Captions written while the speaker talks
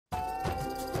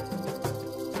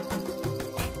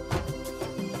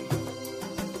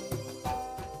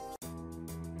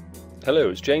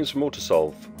Hello, it's James from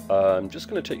Autosolve. I'm just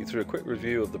going to take you through a quick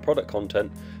review of the product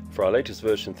content for our latest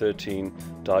version 13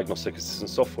 Diagnostic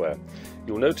Assistance software.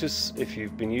 You'll notice if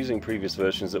you've been using previous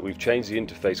versions that we've changed the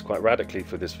interface quite radically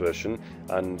for this version,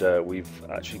 and we've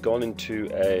actually gone into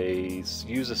a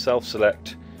user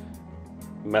self-select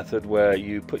method where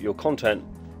you put your content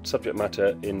subject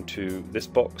matter into this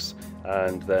box,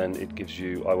 and then it gives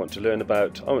you I want to learn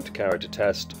about, I want to carry out a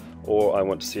test, or I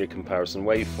want to see a comparison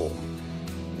waveform.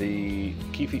 The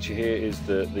key feature here is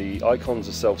that the icons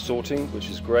are self-sorting, which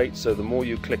is great, so the more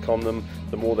you click on them,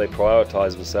 the more they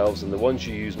prioritize themselves, and the ones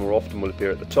you use more often will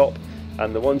appear at the top,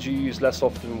 and the ones you use less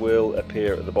often will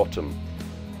appear at the bottom.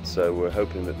 So we're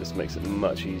hoping that this makes it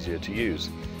much easier to use.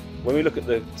 When we look at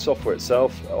the software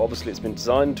itself, obviously it's been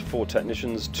designed for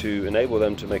technicians to enable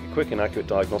them to make a quick and accurate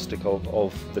diagnostic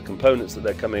of the components that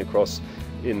they're coming across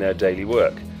in their daily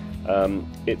work.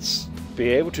 It's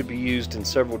able to be used in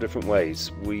several different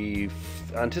ways. We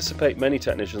anticipate many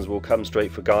technicians will come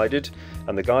straight for guided,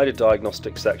 and the guided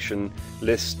diagnostic section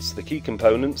lists the key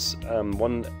components.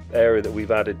 One area that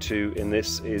we've added to in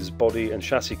this is body and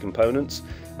chassis components,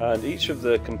 and each of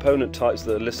the component types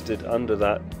that are listed under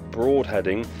that broad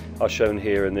heading are shown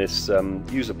here in this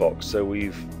user box. So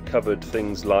we've covered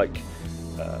things like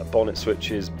bonnet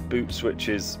switches, boot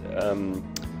switches,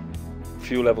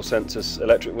 fuel level sensors,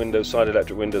 electric windows, side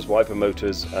electric windows, wiper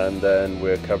motors, and then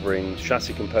we're covering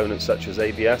chassis components such as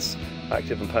ABS,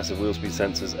 active and passive wheel speed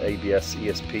sensors, ABS,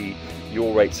 ESP,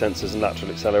 yaw rate sensors, and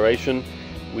lateral acceleration.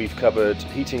 We've covered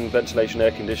heating, ventilation,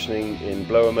 air conditioning in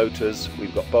blower motors.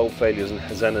 We've got bulb failures and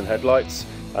xenon headlights,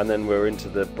 and then we're into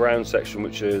the brown section,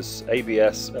 which is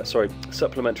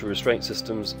supplementary restraint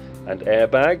systems and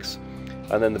airbags.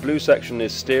 And then the blue section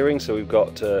is steering, so we've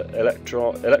got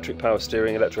electric power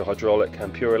steering, electro-hydraulic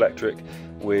and pure electric,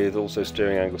 with also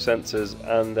steering angle sensors,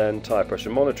 and then tyre pressure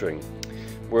monitoring.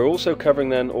 We're also covering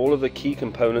then all of the key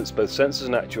components, both sensors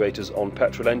and actuators on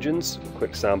petrol engines. A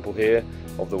quick sample here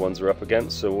of the ones we're up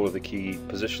against, so all of the key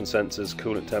position sensors,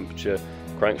 coolant temperature,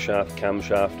 crankshaft,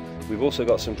 camshaft. We've also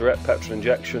got some direct petrol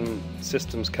injection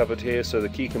systems covered here, so the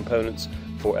key components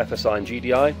for FSI and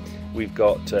GDI. We've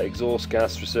got exhaust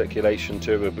gas recirculation,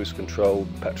 turbo boost control,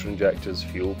 petrol injectors,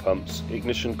 fuel pumps,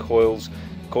 ignition coils,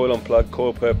 coil on plug,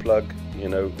 coil per plug,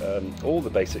 all the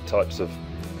basic types of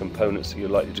components that you're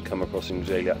likely to come across in your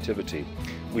daily activity.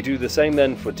 We do the same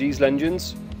then for diesel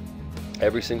engines.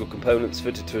 Every single component that's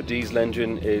fitted to a diesel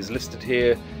engine is listed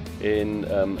here in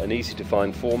an easy to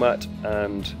find format,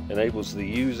 and enables the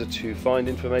user to find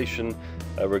information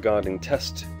regarding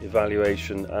test,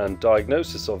 evaluation and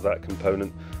diagnosis of that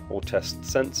component or test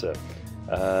sensor.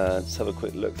 Let's have a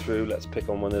quick look through. Let's pick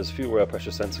on one. There's a fuel rail pressure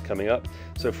sensor coming up.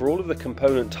 So for all of the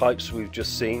component types we've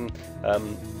just seen,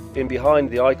 in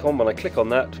behind the icon, when I click on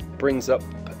that, brings up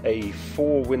a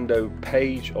 4-window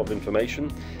page of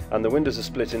information, and the windows are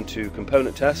split into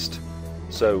component test.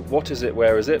 So what is it,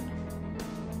 where is it?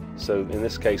 So in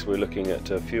this case we're looking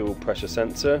at a fuel pressure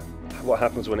sensor, what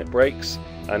happens when it breaks,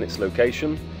 and its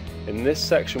location. In this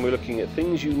section we're looking at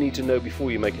things you need to know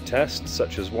before you make a test,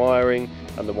 such as wiring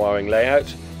and the wiring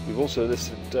layout. We've also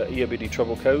listed EOBD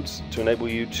trouble codes to enable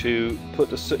you to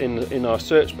put in our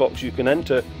search box. You can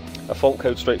enter a fault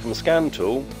code straight from the scan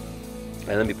tool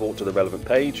and then be brought to the relevant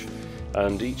page,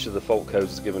 and each of the fault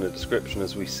codes is given a description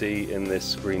as we see in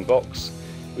this green box.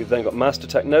 We've then got Master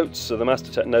Tech Notes. So the Master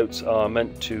Tech Notes are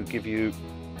meant to give you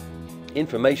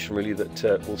information really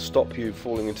that will stop you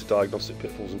falling into diagnostic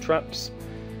pitfalls and traps.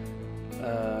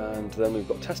 And then we've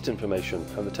got test information,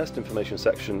 and the test information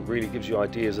section really gives you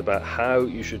ideas about how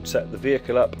you should set the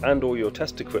vehicle up and or your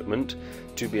test equipment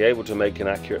to be able to make an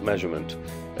accurate measurement.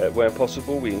 Where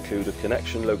possible, we include a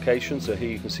connection location, so here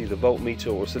you can see the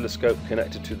voltmeter or oscilloscope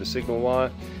connected to the signal wire,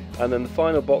 and then the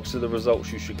final box are the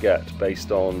results you should get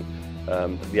based on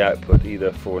the output,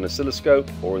 either for an oscilloscope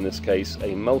or in this case a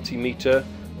multimeter,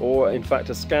 or in fact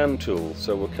a scan tool.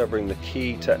 So we're covering the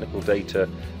key technical data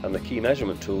and the key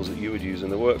measurement tools that you would use in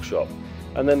the workshop.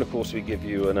 And then of course we give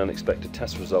you an unexpected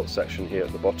test results section here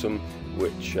at the bottom,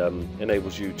 which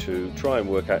enables you to try and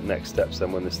work out next steps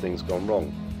then when this thing's gone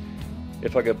wrong.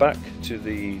 If I go back to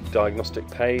the diagnostic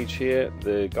page here,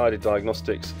 the guided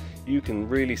diagnostics, you can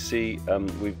really see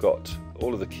we've got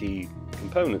all of the key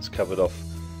components covered off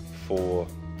for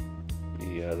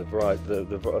the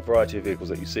variety of vehicles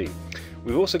that you see.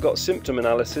 We've also got symptom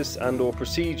analysis and or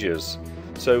procedures.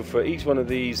 So for each one of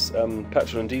these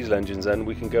petrol and diesel engines, then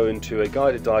we can go into a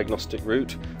guided diagnostic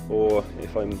route, or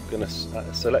if I'm going to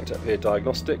select up here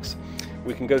diagnostics,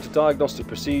 we can go to diagnostic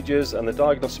procedures, and the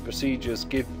diagnostic procedures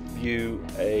give you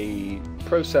a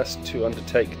process to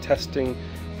undertake testing.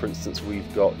 For instance,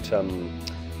 we've got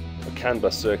a CAN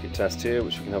bus circuit test here,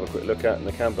 which we can have a quick look at, and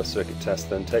the CAN bus circuit test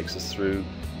then takes us through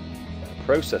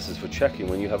processes for checking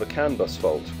when you have a CAN bus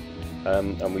fault.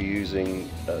 And we're using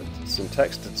some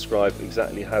text to describe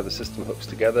exactly how the system hooks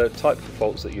together, type of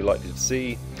faults that you're likely to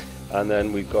see, and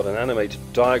then we've got an animated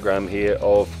diagram here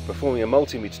of performing a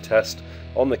multimeter test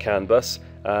on the CAN bus,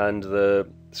 and the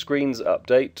screens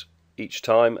update each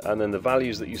time, and then the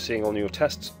values that you're seeing on your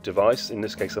test device, in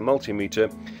this case a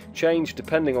multimeter, change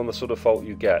depending on the sort of fault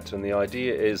you get. And the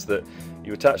idea is that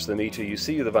you attach the meter, you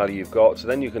see the value you've got, so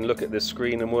then you can look at this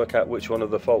screen and work out which one of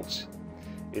the faults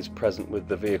is present with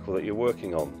the vehicle that you're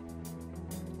working on.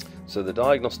 So the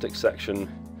diagnostic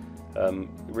section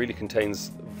really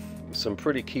contains some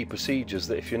pretty key procedures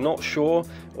that if you're not sure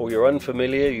or you're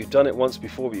unfamiliar, you've done it once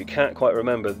before but you can't quite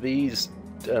remember, these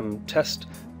test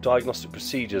diagnostic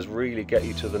procedures really get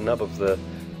you to the nub of the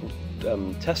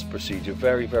test procedure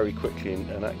very, very quickly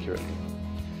and accurately.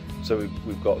 So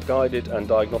we've got guided and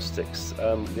diagnostics.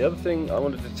 The other thing I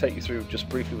wanted to take you through just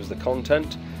briefly was the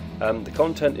content. The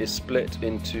content is split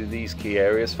into these key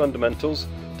areas: fundamentals,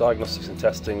 diagnostics and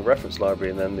testing, reference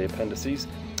library, and then the appendices.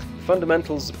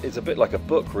 Fundamentals is a bit like a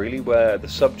book really, where the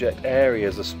subject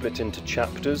areas are split into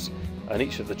chapters, and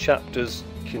each of the chapters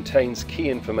contains key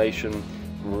information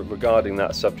regarding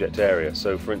that subject area.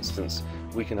 So for instance,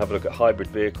 we can have a look at hybrid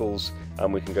vehicles,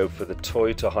 and we can go for the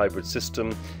Toyota hybrid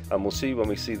system, and we'll see when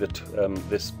we see that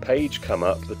this page come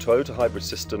up, the Toyota hybrid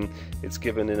system, it's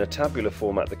given in a tabular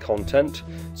format, the content.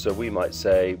 So we might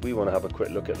say we want to have a quick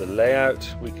look at the layout.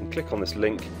 We can click on this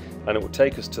link and it will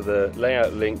take us to the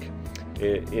layout link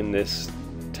in this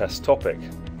test topic.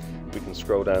 We can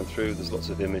scroll down through, there's lots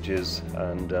of images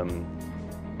and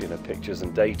pictures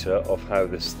and data of how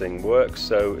this thing works.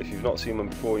 So if you've not seen one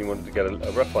before, you wanted to get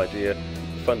a rough idea,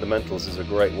 fundamentals is a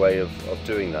great way of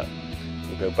doing that.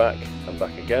 We'll go back and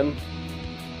back again.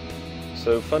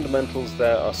 So fundamentals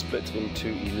there are split into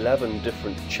 11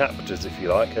 different chapters, if you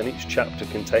like, and each chapter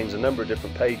contains a number of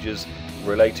different pages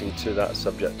relating to that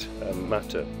subject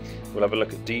matter. We'll have a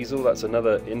look at diesel. That's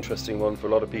another interesting one for a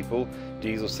lot of people,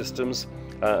 diesel systems,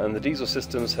 and the diesel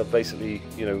systems have basically,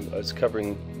 it's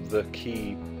covering the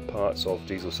key parts of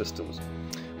diesel systems.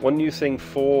 One new thing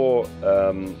for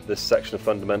this section of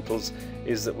fundamentals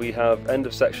is that we have end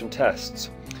of section tests,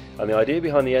 and the idea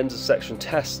behind the end of section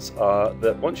tests are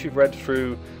that once you've read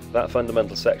through that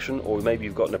fundamental section, or maybe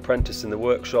you've got an apprentice in the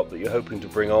workshop that you're hoping to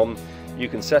bring on, you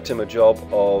can set him a job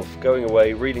of going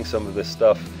away, reading some of this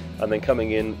stuff, and then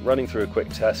coming in, running through a quick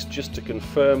test just to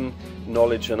confirm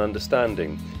knowledge and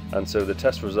understanding. And so the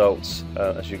test results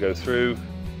as you go through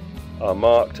are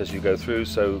marked as you go through.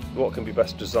 So what can be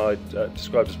best described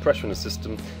as pressure in a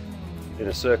system? In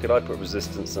a circuit I put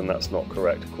resistance, and that's not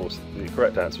correct. Of course the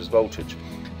correct answer is voltage.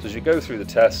 So as you go through the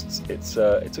tests, it's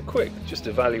a quick just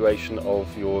evaluation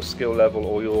of your skill level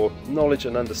or your knowledge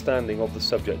and understanding of the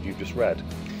subject you've just read.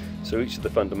 So each of the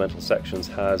fundamental sections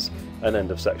has an end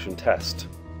of section test,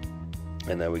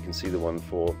 and there we can see the one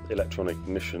for electronic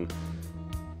ignition,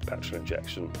 petrol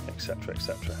injection, etc.,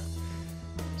 etc.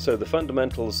 So the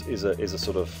fundamentals is a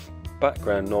sort of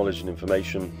background knowledge and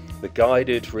information. The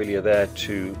guided really are there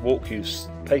to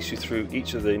pace you through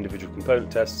each of the individual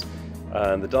component tests,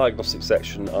 and the diagnostic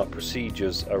section are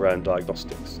procedures around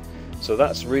diagnostics. So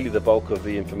that's really the bulk of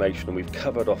the information, and we've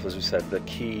covered off, as we said, the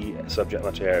key subject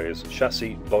matter areas: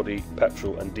 chassis, body,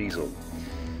 petrol and diesel.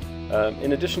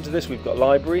 In addition to this, we've got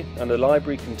library, and the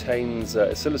library contains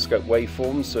oscilloscope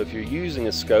waveforms. So if you're using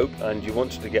a scope and you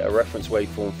wanted to get a reference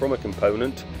waveform from a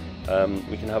component,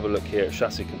 we can have a look here at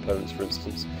chassis components, for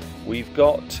instance. We've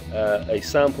got a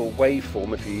sample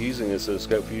waveform, if you're using an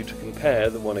oscilloscope, for you to compare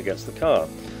the one against the car.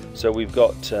 So we've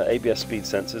got ABS speed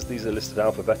sensors. These are listed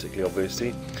alphabetically,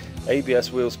 obviously.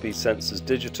 ABS wheel speed sensors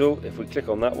digital. If we click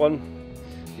on that one,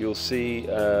 you'll see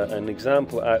an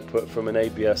example output from an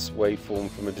ABS waveform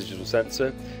from a digital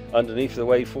sensor. Underneath the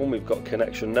waveform we've got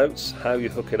connection notes, how you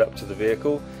hook it up to the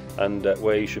vehicle, and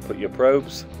where you should put your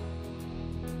probes,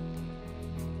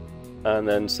 and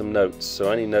then some notes, so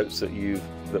any notes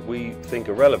that we think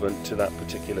are relevant to that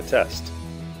particular test.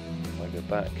 If I go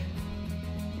back,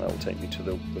 that will take me to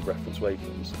the reference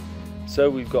waveforms. So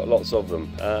we've got lots of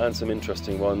them, and some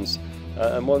interesting ones,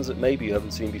 and ones that maybe you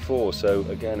haven't seen before. So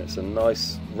again, it's a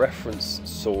nice reference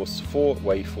source for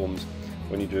waveforms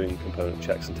when you're doing component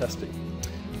checks and testing.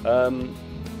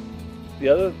 The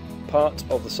other part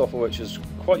of the software which is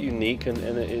quite unique, and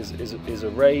it is a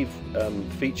rave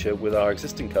feature with our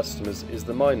existing customers, is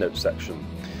the My Notes section.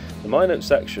 The My Notes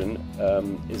section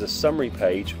is a summary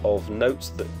page of notes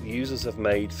that users have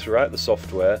made throughout the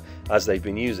software as they've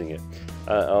been using it.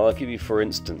 I'll give you, for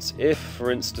instance, if,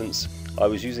 for instance, I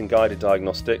was using guided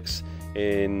diagnostics,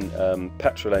 in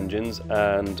petrol engines,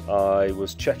 and I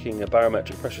was checking a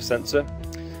barometric pressure sensor,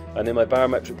 and in my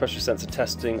barometric pressure sensor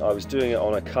testing I was doing it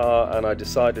on a car, and I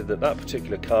decided that that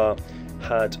particular car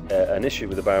had an issue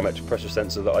with the barometric pressure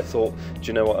sensor that I thought, do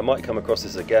you know what, I might come across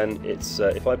this again. It's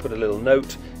if I put a little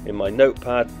note in my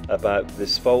notepad about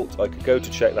this fault, I could go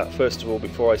to check that first of all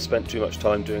before I spent too much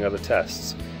time doing other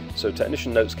tests. So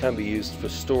technician notes can be used for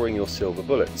storing your silver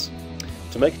bullets.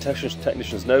 To make a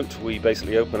technician's note, we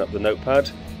basically open up the notepad,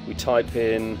 we type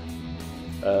in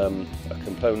a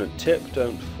component tip.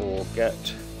 Don't forget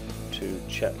to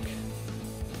check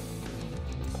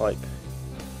pipe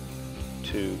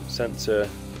to sensor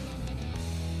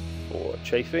for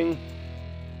chafing,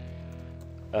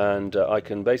 and I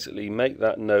can basically make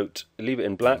that note, leave it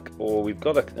in black, or we've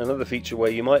got another feature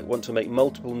where you might want to make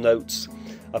multiple notes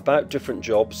about different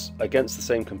jobs against the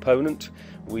same component.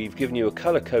 We've given you a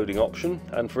color coding option,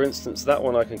 and for instance that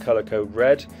one I can color code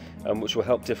red, which will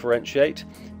help differentiate.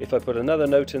 If I put another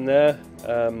note in there,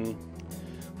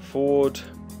 Ford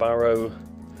baro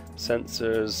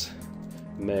sensors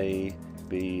may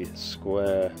be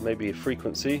square, maybe a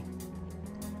frequency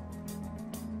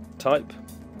type,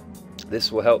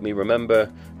 this will help me remember,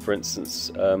 for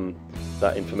instance,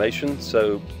 that information.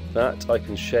 So that I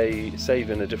can save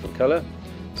in a different color.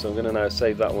 So I'm going to now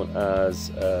save that one as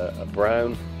a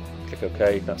brown. Click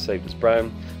OK, that's saved as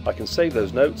brown. I can save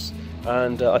those notes,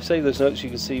 and I've saved those notes. You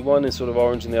can see one is sort of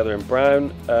orange and the other in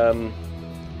brown.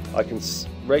 I can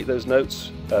rate those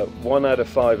notes. 1 out of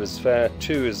 5 is fair,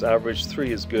 2 is average,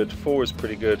 3 is good, 4 is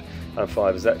pretty good, and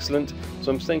 5 is excellent.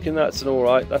 So I'm thinking that's an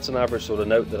alright, that's an average sort of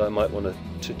note that I might want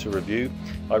to review.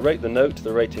 I rate the note,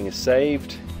 the rating is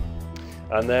saved,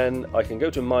 and then I can go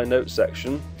to my notes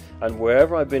section, and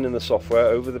wherever I've been in the software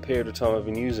over the period of time I've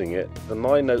been using it, the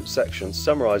my notes section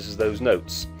summarizes those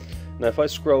notes. Now if I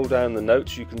scroll down the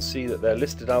notes, you can see that they're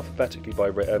listed alphabetically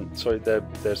by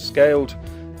they're scaled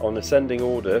on ascending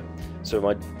order. So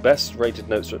my best rated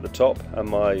notes are at the top and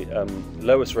my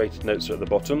lowest rated notes are at the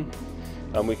bottom.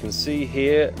 And we can see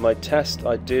here my test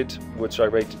I did, which I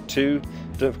rated 2.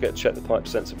 Don't forget to check the pipe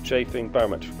sensor for chafing,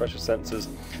 barometric pressure sensors.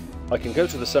 I can go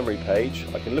to the summary page,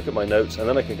 I can look at my notes, and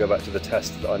then I can go back to the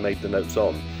test that I made the notes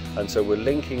on. And so we're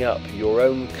linking up your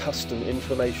own custom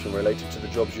information related to the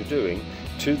jobs you're doing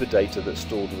to the data that's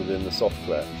stored within the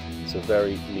software. So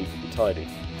very neat and tidy.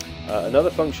 Another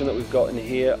function that we've got in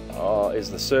here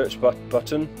is the search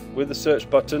button. With the search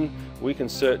button we can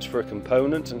search for a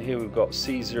component, and here we've got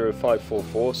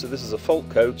C0544, so this is a fault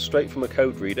code straight from a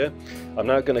code reader. I'm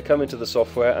now going to come into the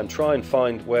software and try and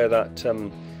find where that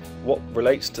what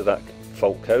relates to that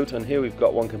fault code, and here we've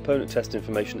got one component test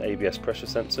information ABS pressure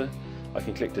sensor. I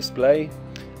can click display,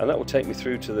 and that will take me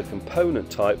through to the component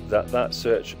type that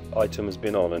search item has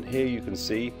been on, and here you can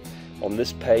see on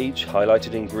this page,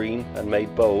 highlighted in green and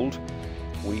made bold,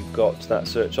 we've got that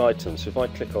search item. So if I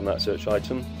click on that search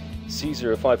item,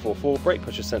 C0544 brake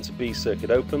pressure sensor B circuit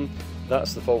open,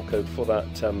 that's the fault code for that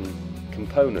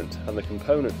component, and the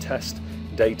component test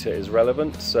data is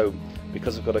relevant. So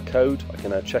because I've got a code, I can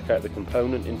now check out the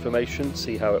component information,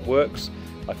 see how it works.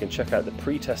 I can check out the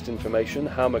pre-test information,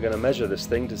 how am I going to measure this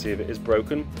thing to see if it is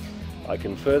broken. I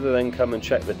can further then come and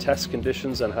check the test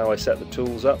conditions and how I set the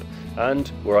tools up, and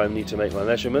where I need to make my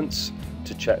measurements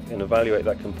to check and evaluate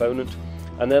that component.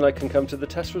 And then I can come to the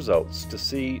test results to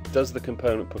see, does the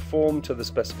component perform to the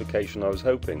specification I was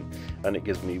hoping, and it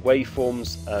gives me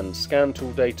waveforms and scan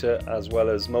tool data as well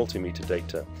as multimeter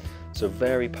data. So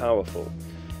very powerful.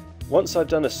 Once I've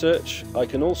done a search, I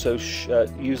can also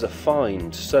use a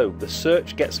find. So the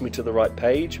search gets me to the right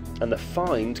page, and the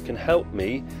find can help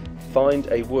me find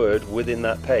a word within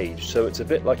that page. So it's a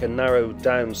bit like a narrowed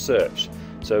down search.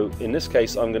 So in this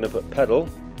case I'm going to put pedal,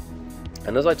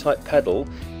 and as I type pedal,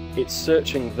 it's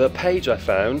searching the page I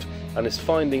found and is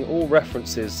finding all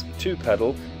references to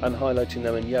pedal and highlighting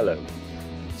them in yellow.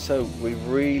 So we've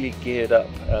really geared up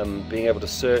being able to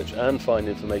search and find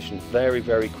information very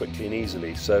quickly and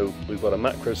easily. So we've got a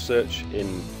macro search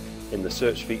in the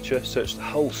search feature, search the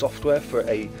whole software for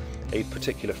a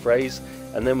particular phrase,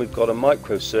 and then we've got a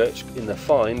micro search in the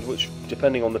find, which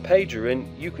depending on the page you're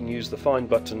in, you can use the find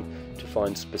button to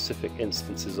find specific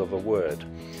instances of a word.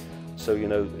 So you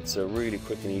know, it's a really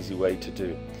quick and easy way to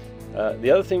do.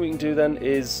 The other thing we can do then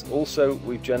is also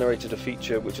we've generated a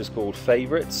feature which is called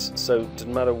favorites. So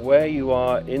no matter where you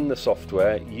are in the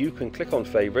software, you can click on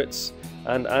favorites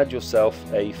and add yourself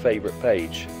a favorite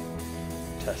page.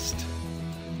 Test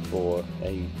for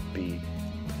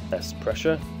ABS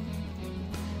pressure.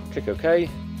 Click OK,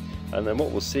 and then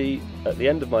what we'll see at the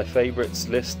end of my favorites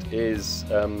list is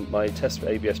my test for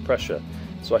ABS pressure.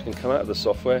 So I can come out of the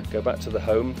software, go back to the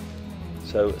home,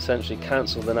 So essentially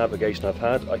cancel the navigation I've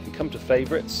had. I can come to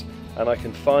favorites and I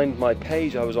can find my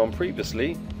page I was on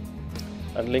previously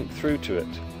and link through to it.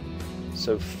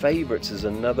 So favorites is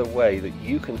another way that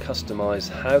you can customize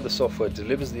how the software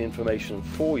delivers the information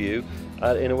for you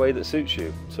in a way that suits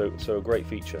you. So a great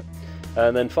feature.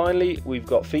 And then finally, we've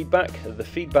got feedback. The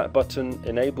feedback button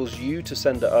enables you to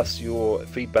send to us your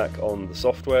feedback on the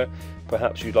software.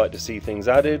 Perhaps you'd like to see things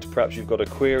added, perhaps you've got a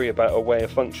query about a way a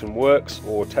function works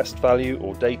or test value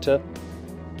or data.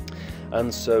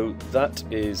 And so that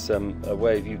is a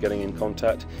way of you getting in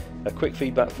contact. A quick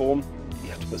feedback form, you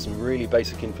have to put some really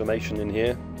basic information in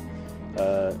here.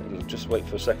 It'll just wait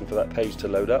for a second for that page to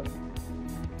load up.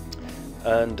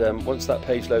 And once that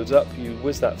page loads up, you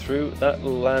whiz that through. That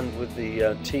will land with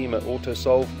the team at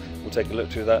AutoSolve. We'll take a look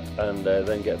through that and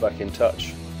then get back in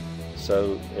touch.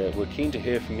 So we're keen to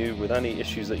hear from you with any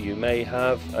issues that you may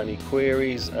have, any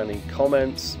queries, any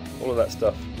comments, all of that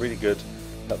stuff. Really good,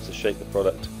 helps us shape the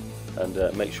product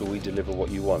and make sure we deliver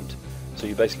what you want. So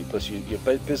you basically put your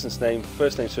business name,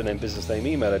 first name, surname, business name,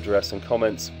 email address and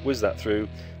comments, whiz that through,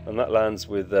 and that lands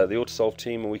with the AutoSolve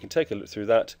team, and we can take a look through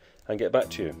that and get back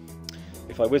to you.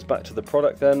 If I whiz back to the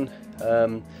product then,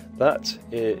 that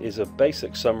is a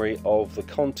basic summary of the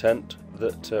content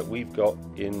that we've got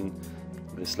in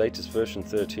this latest version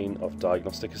 13 of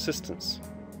Diagnostic Assistance.